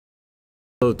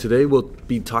So today we'll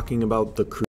be talking about the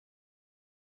Crusades.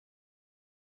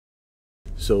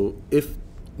 So if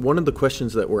one of the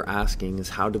questions that we're asking is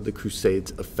how did the Crusades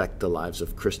affect the lives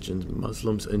of Christians,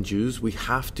 Muslims, and Jews, we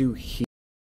have to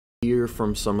hear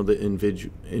from some of the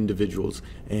individuals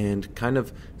and kind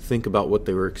of think about what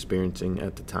they were experiencing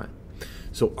at the time.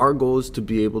 So our goal is to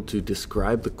be able to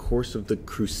describe the course of the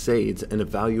Crusades and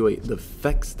evaluate the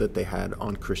effects that they had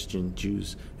on Christian,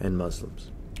 Jews, and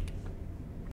Muslims.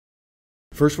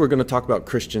 First, we're going to talk about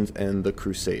Christians and the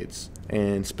Crusades,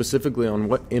 and specifically on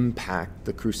what impact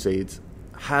the Crusades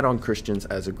had on Christians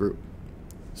as a group.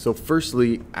 So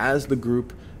firstly, as the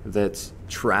group that's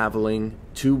traveling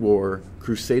to war,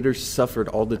 Crusaders suffered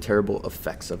all the terrible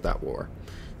effects of that war.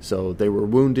 So they were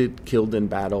wounded, killed in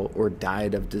battle, or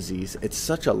died of disease. It's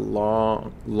such a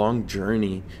long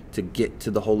journey to get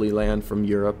to the Holy Land from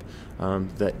Europe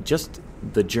that just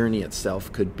the journey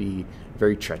itself could be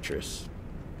very treacherous.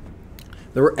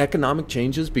 There were economic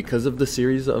changes because of the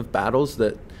series of battles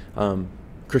that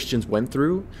Christians went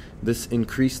through. This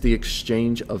increased the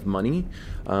exchange of money,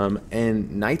 and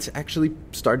knights actually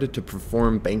started to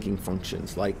perform banking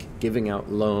functions like giving out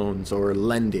loans or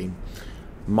lending.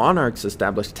 Monarchs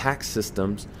established tax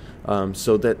systems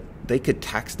so that they could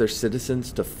tax their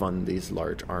citizens to fund these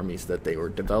large armies that they were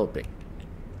developing.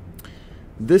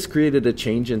 This created a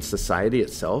change in society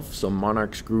itself, so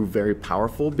monarchs grew very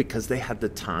powerful because they had the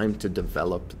time to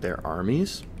develop their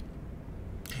armies,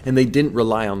 and they didn't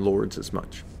rely on lords as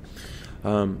much.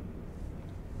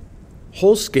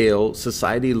 Whole-scale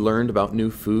society learned about new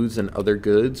foods and other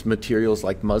goods, materials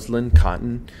like muslin,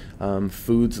 cotton,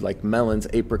 foods like melons,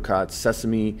 apricots,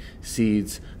 sesame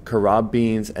seeds, carob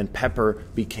beans, and pepper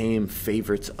became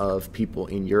favorites of people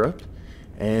in Europe.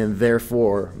 And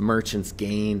therefore, merchants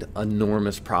gained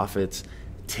enormous profits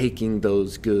taking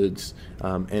those goods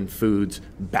and foods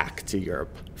back to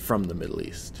Europe from the Middle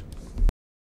East.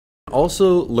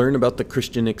 Also learn about the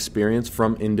Christian experience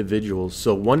from individuals.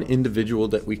 So one individual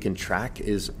that we can track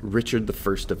is Richard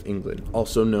I of England,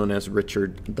 also known as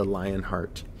Richard the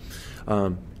Lionheart.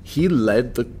 He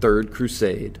led the Third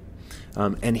Crusade,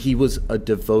 and he was a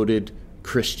devoted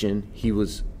Christian. He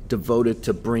was devoted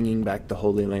to bringing back the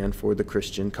Holy Land for the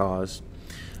Christian cause.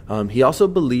 He also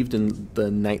believed in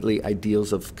the knightly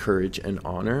ideals of courage and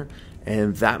honor,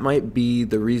 and that might be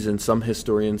the reason some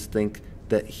historians think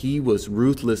that he was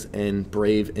ruthless and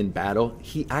brave in battle.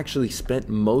 He actually spent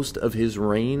most of his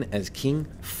reign as king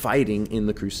fighting in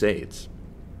the Crusades.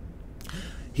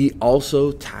 He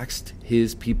also taxed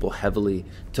his people heavily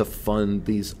to fund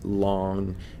these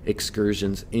long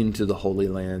excursions into the Holy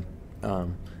Land,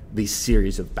 these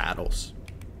series of battles.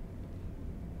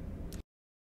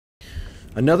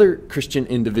 Another Christian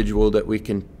individual that we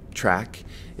can track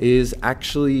is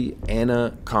actually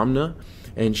Anna Comnena,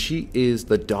 and she is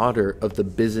the daughter of the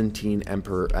Byzantine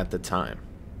emperor at the time.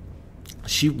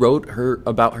 She wrote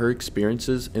about her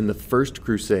experiences in the First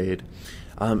Crusade,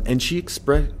 and she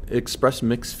expressed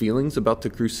mixed feelings about the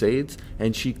Crusades,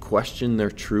 and she questioned their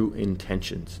true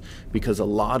intentions because a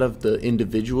lot of the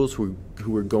individuals who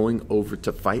were going over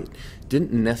to fight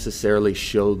didn't necessarily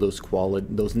show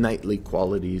those knightly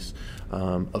qualities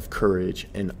of courage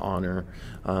and honor.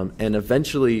 And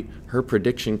eventually her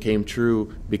prediction came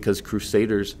true because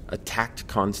Crusaders attacked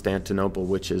Constantinople,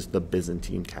 which is the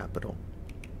Byzantine capital.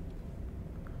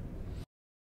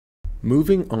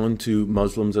 Moving on to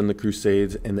Muslims and the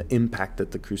Crusades and the impact that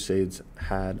the Crusades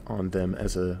had on them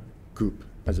as a group,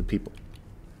 as a people.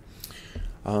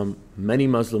 Many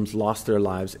Muslims lost their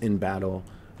lives in battle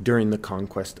during the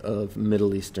conquest of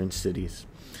Middle Eastern cities.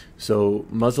 So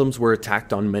Muslims were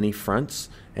attacked on many fronts,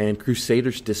 and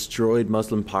Crusaders destroyed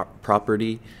Muslim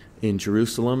property in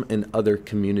Jerusalem and other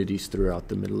communities throughout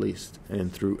the Middle East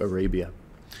and through Arabia.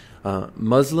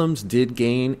 Muslims did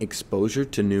gain exposure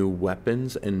to new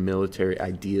weapons and military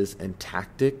ideas and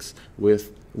tactics,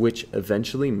 which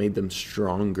eventually made them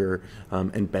stronger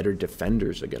and better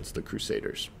defenders against the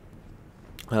Crusaders.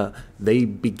 They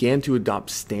began to adopt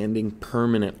standing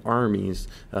permanent armies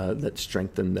that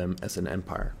strengthened them as an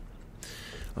empire.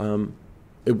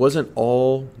 It wasn't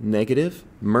all negative.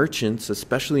 Merchants,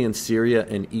 especially in Syria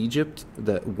and Egypt,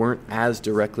 that weren't as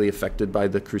directly affected by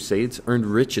the Crusades, earned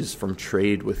riches from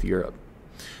trade with Europe.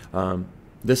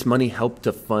 This money helped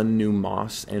to fund new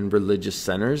mosques and religious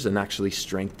centers and actually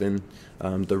strengthen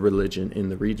the religion in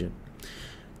the region.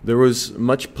 There was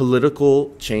much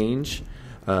political change,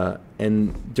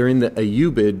 and during the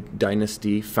Ayyubid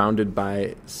dynasty founded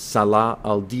by Salah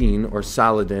al-Din or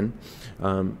Saladin,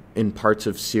 in parts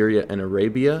of Syria and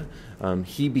Arabia,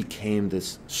 he became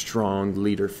this strong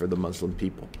leader for the Muslim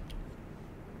people.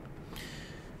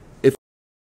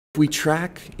 If we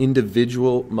track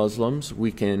individual Muslims, we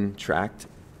can track,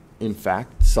 in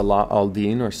fact, Salah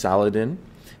al-Din, or Saladin,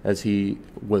 as he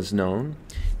was known.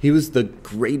 He was the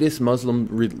greatest Muslim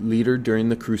leader during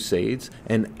the Crusades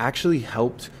and actually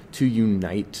helped to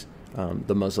unite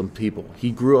the Muslim people.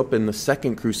 He grew up in the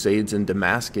Second Crusades in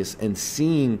Damascus, and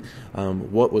seeing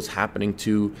what was happening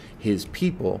to his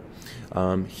people,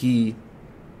 he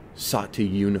sought to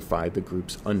unify the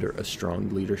groups under a strong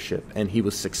leadership, and he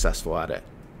was successful at it,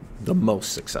 the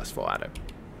most successful at it.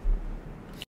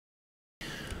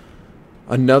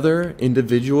 Another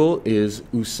individual is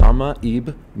Usama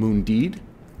ibn Mundid.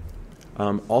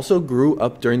 Also grew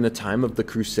up during the time of the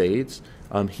Crusades.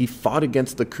 He fought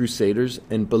against the Crusaders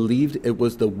and believed it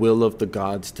was the will of the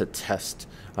gods to test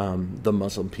the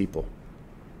Muslim people.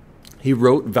 He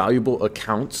wrote valuable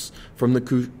accounts from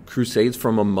the Crusades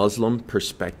from a Muslim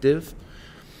perspective,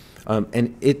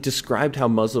 and it described how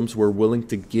Muslims were willing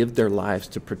to give their lives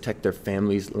to protect their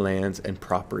families, lands, and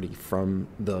property from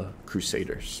the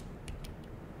Crusaders.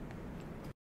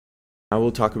 Now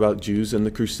we'll talk about Jews and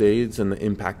the Crusades and the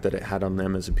impact that it had on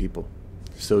them as a people.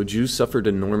 So Jews suffered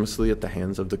enormously at the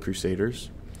hands of the Crusaders.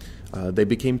 They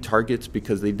became targets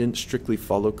because they didn't strictly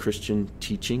follow Christian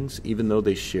teachings, even though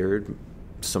they shared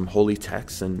some holy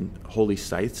texts and holy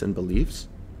sites and beliefs.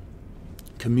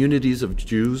 Communities of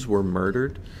Jews were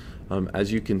murdered,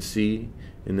 as you can see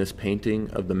in this painting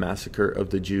of the massacre of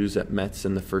the Jews at Metz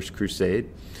in the First Crusade.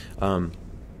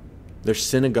 Their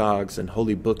synagogues and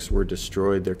holy books were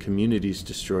destroyed, their communities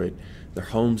destroyed, their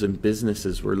homes and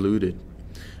businesses were looted.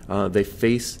 They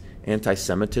face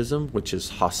anti-Semitism, which is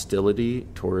hostility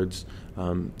towards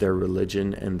their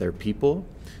religion and their people.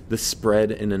 This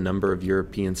spread in a number of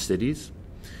European cities.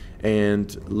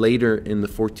 And later in the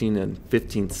 14th and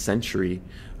 15th century,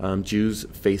 Jews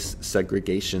faced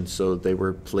segregation, so they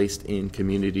were placed in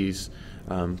communities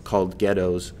called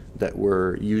ghettos that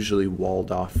were usually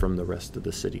walled off from the rest of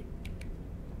the city.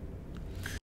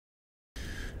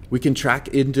 We can track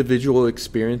individual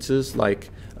experiences like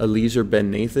Eliezer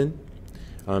ben Nathan.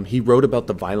 He wrote about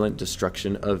the violent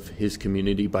destruction of his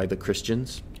community by the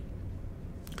Christians.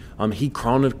 He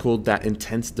chronicled that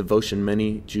intense devotion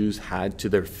many Jews had to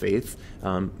their faith.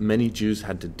 Many Jews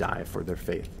had to die for their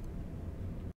faith.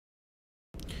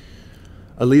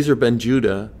 Eliezer ben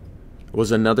Judah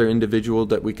was another individual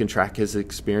that we can track his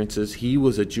experiences. He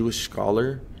was a Jewish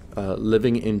scholar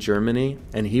living in Germany,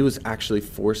 and he was actually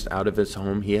forced out of his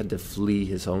home. He had to flee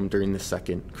his home during the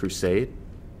Second Crusade.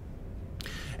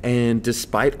 And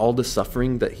despite all the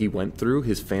suffering that he went through,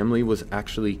 his family was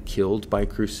actually killed by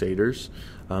Crusaders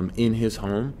in his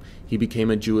home. He became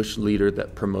a Jewish leader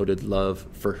that promoted love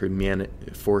for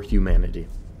humanity.